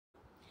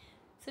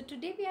So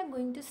today we are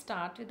going to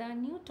start with our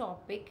new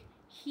topic,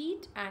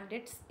 heat and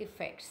its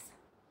effects.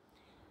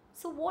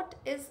 So what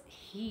is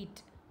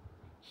heat?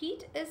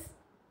 Heat is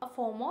a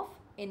form of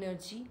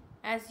energy,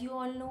 as you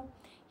all know.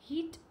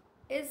 Heat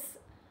is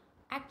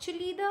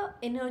actually the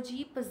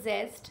energy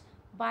possessed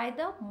by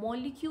the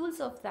molecules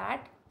of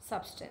that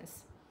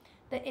substance.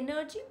 The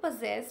energy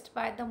possessed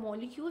by the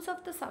molecules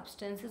of the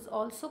substance is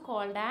also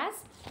called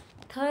as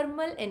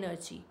thermal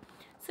energy.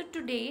 So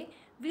today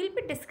we'll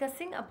be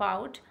discussing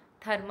about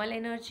thermal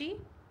energy,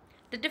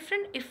 the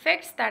different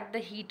effects that the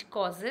heat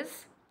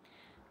causes,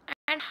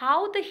 and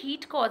how the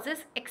heat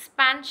causes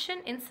expansion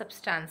in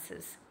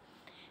substances.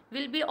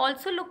 We'll be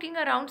also looking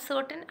around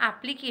certain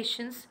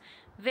applications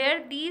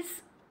where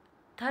these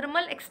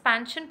thermal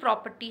expansion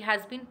property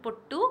has been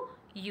put to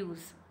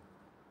use.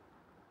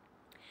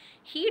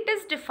 Heat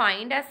is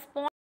defined as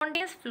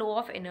spontaneous flow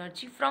of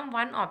energy from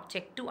one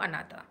object to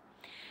another.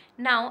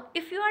 Now,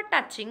 if you are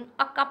touching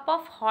a cup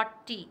of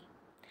hot tea,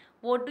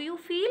 what do you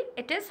feel?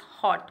 It is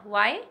hot.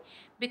 Why?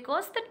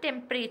 Because the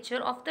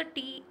temperature of the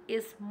tea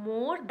is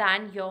more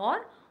than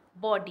your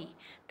body.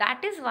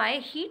 That is why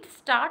heat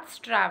starts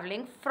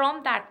traveling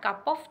from that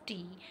cup of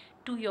tea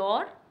to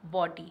your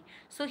body.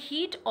 So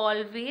heat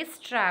always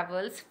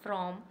travels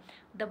from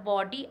the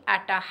body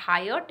at a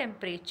higher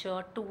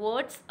temperature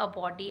towards a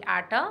body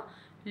at a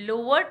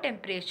lower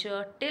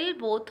temperature till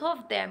both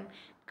of them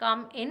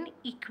come in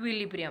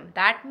equilibrium.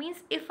 That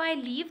means if I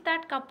leave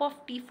that cup of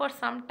tea for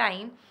some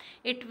time,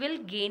 it will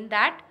gain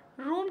that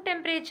room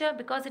temperature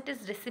because it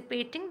is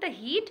dissipating the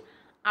heat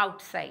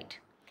outside.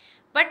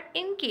 But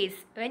in case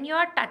when you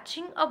are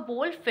touching a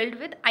bowl filled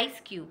with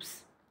ice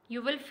cubes,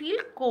 you will feel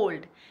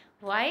cold.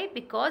 Why?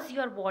 Because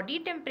your body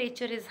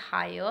temperature is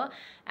higher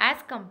as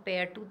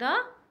compared to the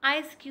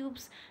ice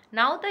cubes.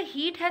 Now the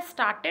heat has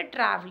started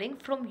traveling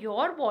from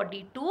your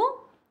body to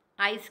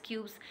ice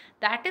cubes.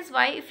 That is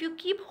why if you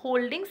keep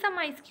holding some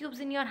ice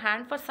cubes in your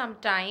hand for some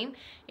time,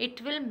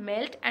 it will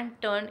melt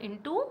and turn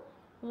into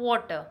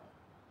water.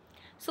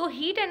 So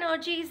heat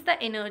energy is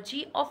the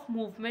energy of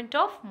movement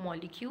of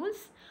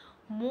molecules.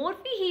 More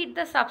we heat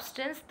the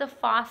substance, the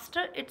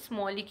faster its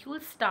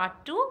molecules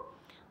start to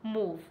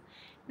move.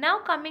 Now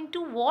coming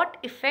to what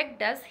effect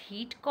does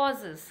heat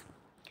causes?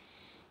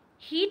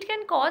 Heat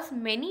can cause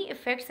many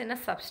effects in a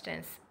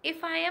substance.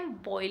 If I am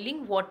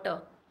boiling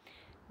water,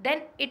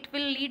 then it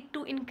will lead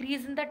to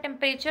increase in the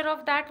temperature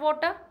of that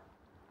water.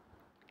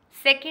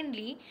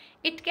 Secondly,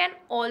 it can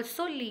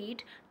also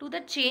lead to the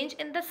change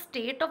in the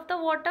state of the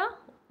water.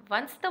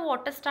 Once the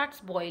water starts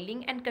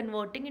boiling and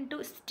converting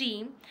into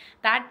steam,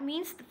 that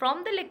means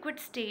from the liquid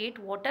state,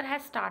 water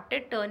has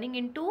started turning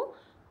into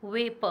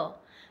vapor.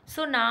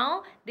 So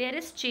now there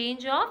is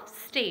change of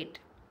state.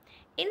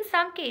 In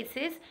some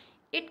cases,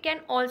 it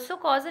can also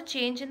cause a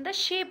change in the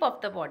shape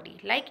of the body.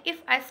 Like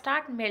if I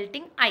start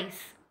melting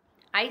ice,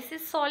 ice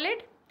is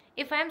solid.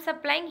 If I am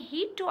supplying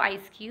heat to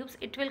ice cubes,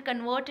 it will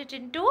convert it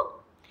into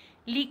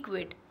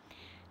liquid.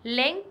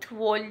 Length,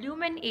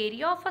 volume and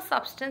area of a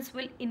substance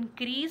will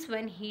increase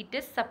when heat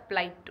is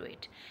supplied to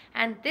it.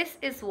 And this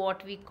is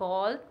what we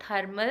call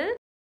thermal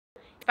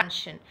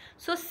expansion.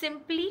 So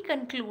simply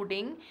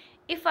concluding,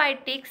 if I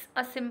take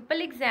a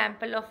simple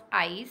example of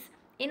ice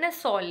in a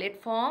solid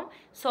form,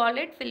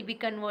 solid will be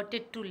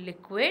converted to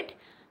liquid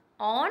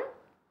on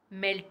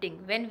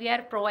melting when we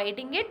are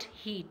providing it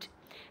heat.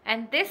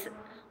 And this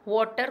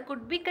water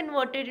could be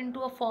converted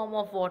into a form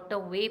of water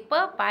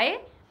vapor by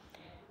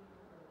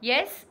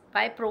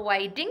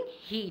providing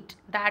heat.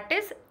 That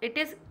is, it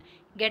is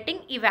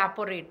getting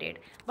evaporated.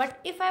 But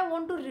if I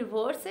want to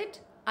reverse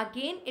it,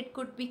 again it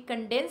could be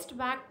condensed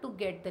back to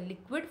get the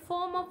liquid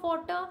form of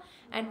water,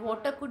 and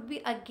water could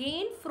be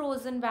again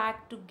frozen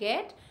back to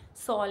get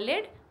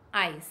solid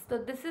ice. So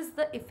this is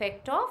the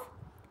effect of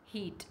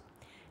heat.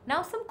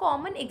 Now some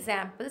common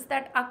examples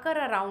that occur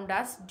around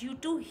us due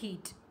to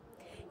heat.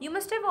 You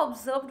must have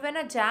observed when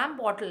a jam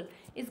bottle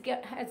is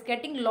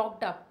getting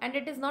locked up and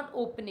it is not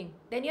opening,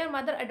 then your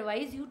mother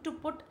advises you to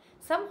put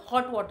some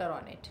hot water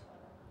on it.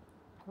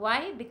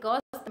 Why?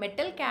 Because the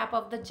metal cap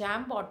of the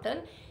jam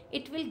bottle,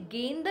 it will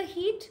gain the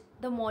heat,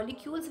 the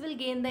molecules will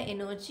gain the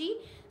energy,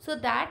 so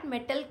that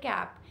metal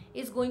cap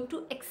is going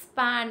to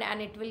expand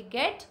and it will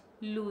get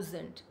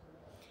loosened.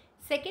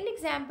 Second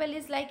example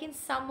is like in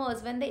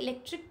summers when the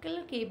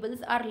electrical cables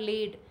are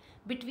laid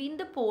between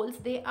the poles,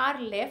 they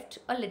are left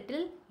a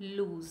little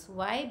loose.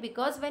 Why?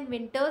 Because when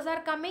winters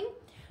are coming,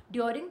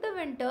 during the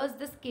winters,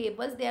 these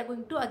cables, they are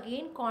going to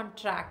again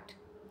contract.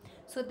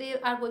 So they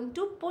are going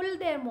to pull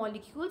their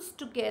molecules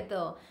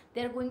together.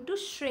 They are going to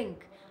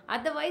shrink.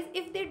 Otherwise,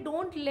 if they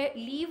don't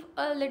leave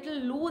a little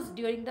loose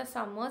during the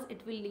summers,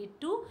 it will lead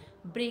to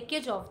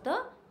breakage of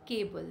the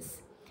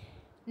cables.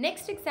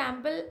 Next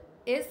example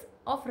is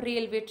of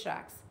railway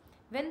tracks.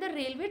 When the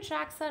railway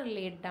tracks are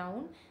laid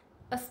down,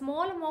 a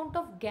small amount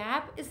of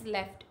gap is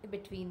left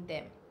between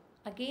them.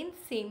 Again,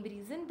 same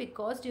reason,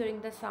 because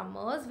during the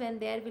summers when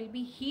there will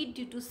be heat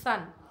due to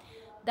sun,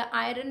 the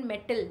iron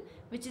metal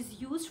which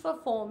is used for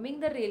forming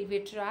the railway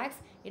tracks,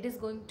 it is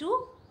going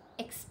to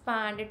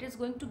expand. It is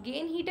going to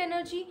gain heat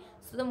energy,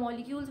 so the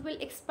molecules will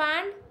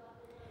expand.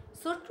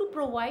 So to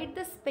provide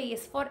the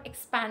space for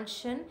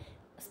expansion,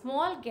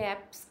 small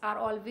gaps are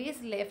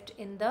always left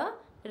in the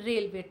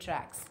railway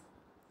tracks.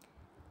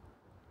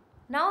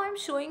 Now I am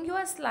showing you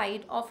a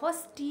slide of a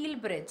steel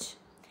bridge.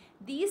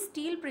 These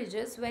steel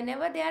bridges,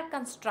 whenever they are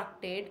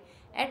constructed,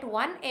 at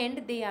one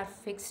end they are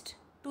fixed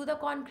to the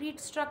concrete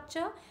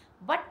structure,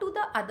 but to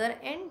the other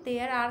end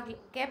there are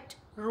kept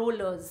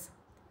rollers.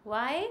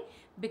 Why?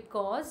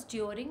 Because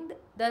during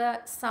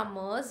the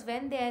summers,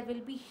 when there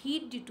will be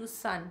heat due to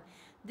sun,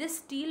 this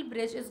steel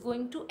bridge is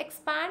going to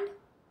expand,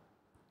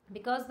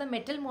 because the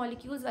metal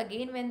molecules,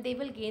 again, when they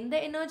will gain the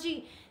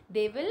energy,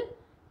 they will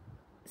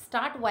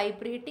start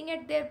vibrating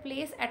at their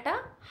place at a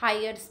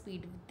higher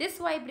speed. This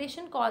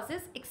vibration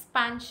causes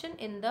expansion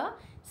in the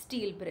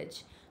steel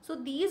bridge. So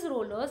these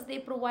rollers, they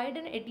provide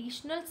an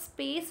additional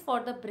space for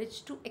the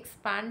bridge to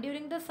expand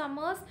during the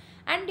summers,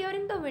 and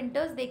during the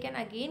winters they can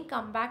again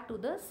come back to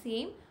the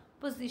same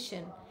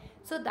position.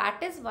 So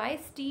that is why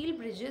steel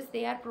bridges,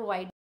 they are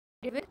provided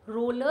with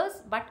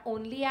rollers, but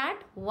only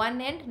at one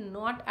end,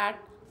 not at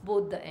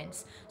both the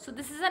ends. So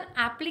this is an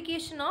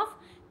application of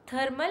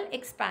thermal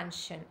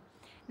expansion.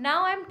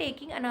 Now I am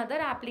taking another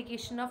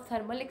application of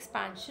thermal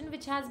expansion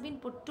which has been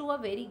put to a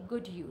very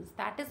good use,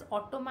 that is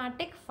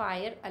automatic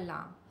fire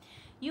alarm.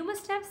 You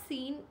must have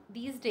seen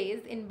these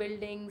days in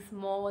buildings,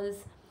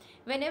 malls,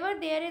 whenever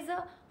there is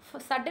a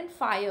sudden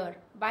fire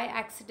by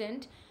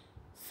accident,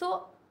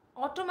 so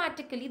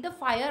automatically the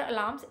fire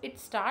alarms, it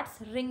starts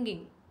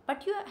ringing.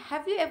 But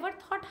have you ever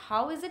thought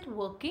how is it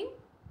working?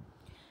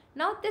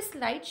 Now this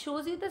slide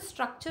shows you the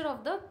structure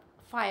of the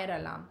fire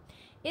alarm.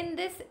 In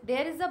this,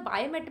 there is a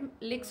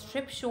bimetallic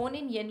strip shown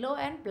in yellow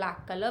and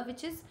black color,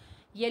 which is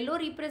yellow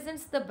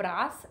represents the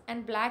brass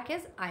and black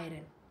is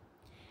iron.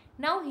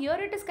 Now here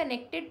it is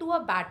connected to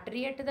a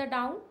battery at the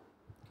down,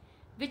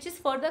 which is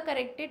further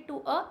connected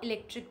to a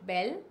electric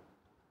bell,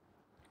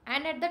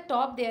 and at the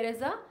top there is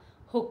a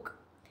hook.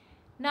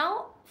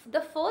 Now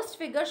the first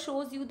figure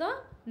shows you the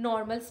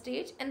normal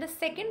stage, and the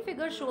second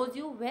figure shows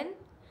you when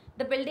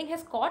the building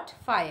has caught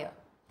fire.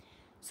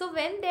 So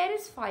when there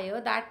is fire,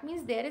 that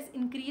means there is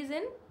increase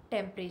in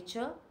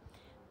temperature.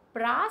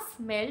 Brass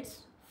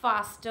melts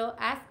faster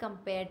as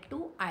compared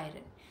to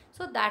iron.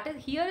 So that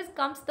is, here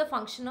comes the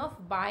function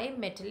of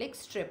bimetallic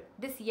strip,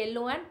 this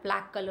yellow and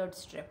black colored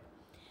strip.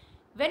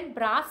 When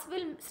brass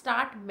will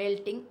start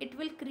melting, it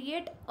will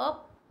create a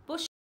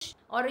push,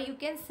 or you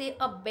can say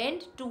a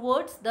bend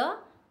towards the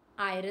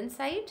iron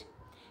side,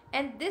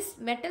 and this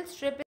metal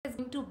strip is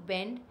going to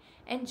bend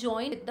and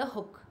join with the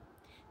hook.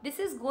 This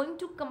is going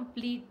to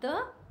complete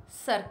the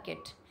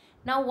circuit.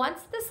 Now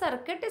once the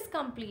circuit is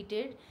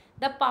completed,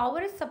 the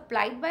power is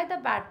supplied by the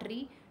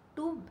battery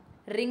to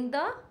ring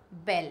the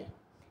bell.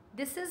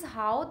 This is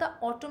how the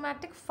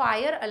automatic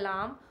fire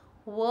alarm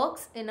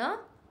works in a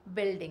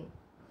building.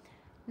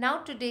 Now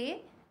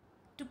today,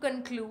 to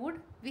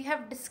conclude, we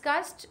have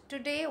discussed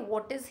today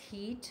what is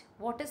heat,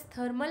 what is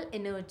thermal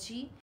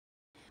energy,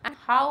 and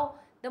how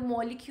the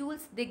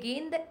molecules, they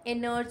gain the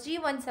energy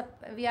once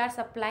we are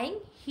supplying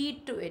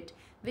heat to it,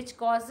 which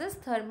causes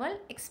thermal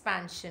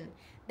expansion.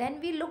 Then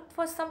we looked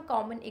for some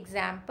common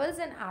examples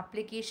and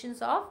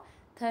applications of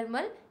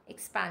thermal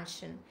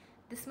expansion.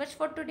 This much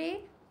for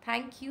today.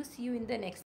 Thank you. See you in the next